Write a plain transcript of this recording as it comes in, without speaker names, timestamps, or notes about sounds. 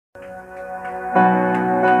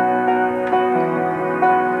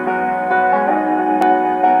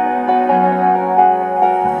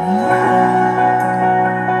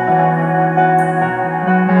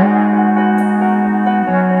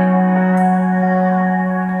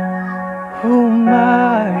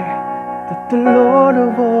the Lord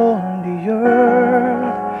of all the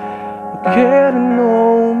earth, who care to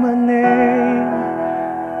know my name,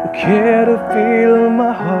 who care to feel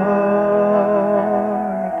my heart.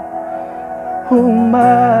 Who am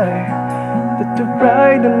I that the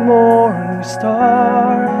bright and morning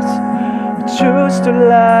stars would choose to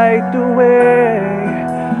light the way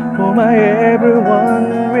for my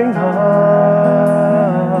ever-wandering heart?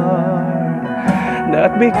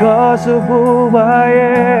 Not because of who I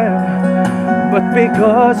am, but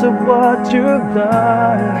because of what you've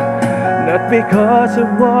done. Not because of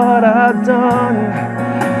what I've done,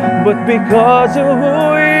 but because of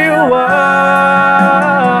who you are.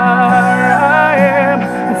 I am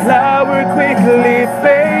a flower quickly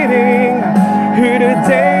fading, here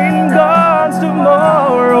today and gone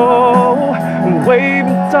tomorrow, and wave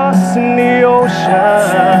and toss in the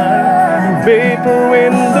ocean, vapor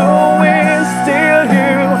in the wind. Still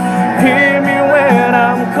you hear me when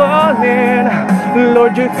I'm calling.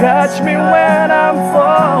 Lord, you catch me when I'm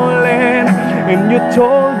falling, and you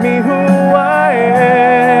told me who I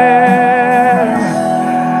am.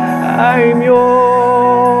 I'm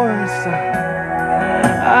yours,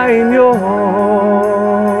 I'm yours.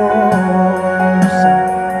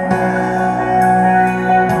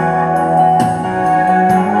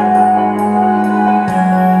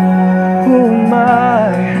 Who am I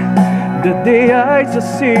that the eyes of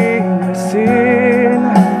seeing my sin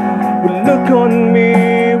will look on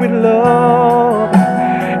me with love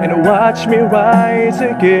and watch me rise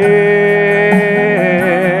again?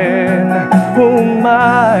 Who am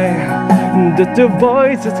I that the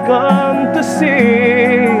voice has come to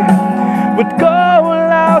see would call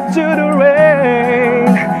out to the rain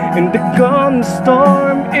and the calm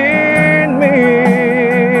storm in me?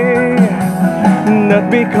 Not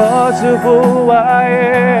because of who I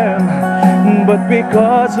am, but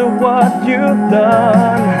because of what you've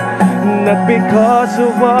done. Not because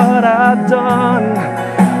of what I've done,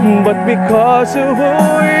 but because of who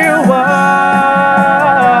you are.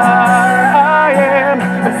 I am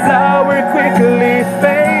a flower quickly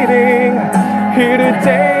fading, here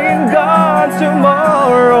today and gone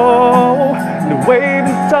tomorrow, the wave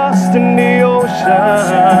and tossed in the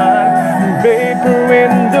ocean, vapor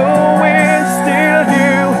in the wind. Still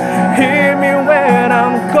you hear me when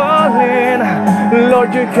I'm calling. Lord,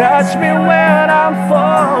 you catch me when I'm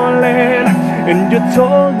falling, and you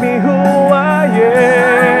told me who I am.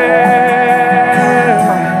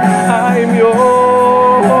 I'm yours.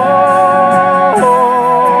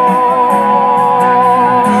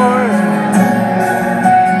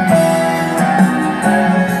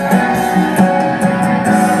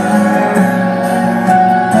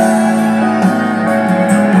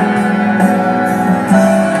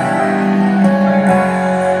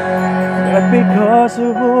 Not because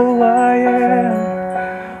of who I am,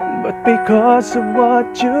 but because of what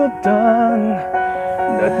you've done.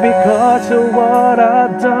 Not because of what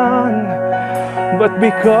I've done, but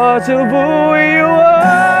because of who you are.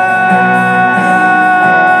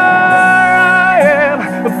 I am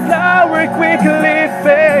a flower quickly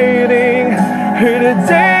fading, here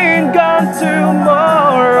today and gone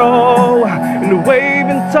tomorrow, and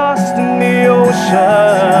waving tossed in the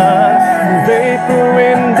ocean, vapor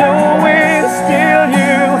in the wind. Still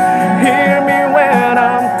you hear me when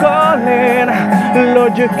I'm calling.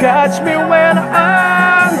 Lord, you catch me when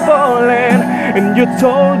I'm falling, and you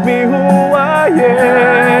told me who I am.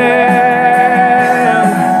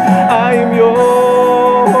 I'm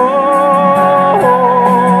yours.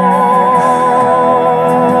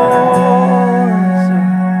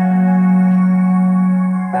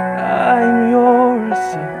 I'm yours.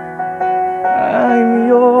 I'm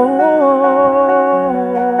yours.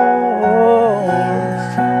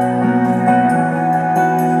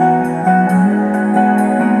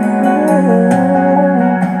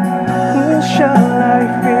 Who shall I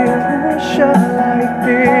fear? Who shall I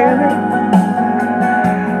fear?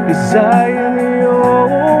 'Cause I am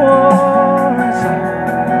yours.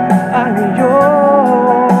 I'm yours.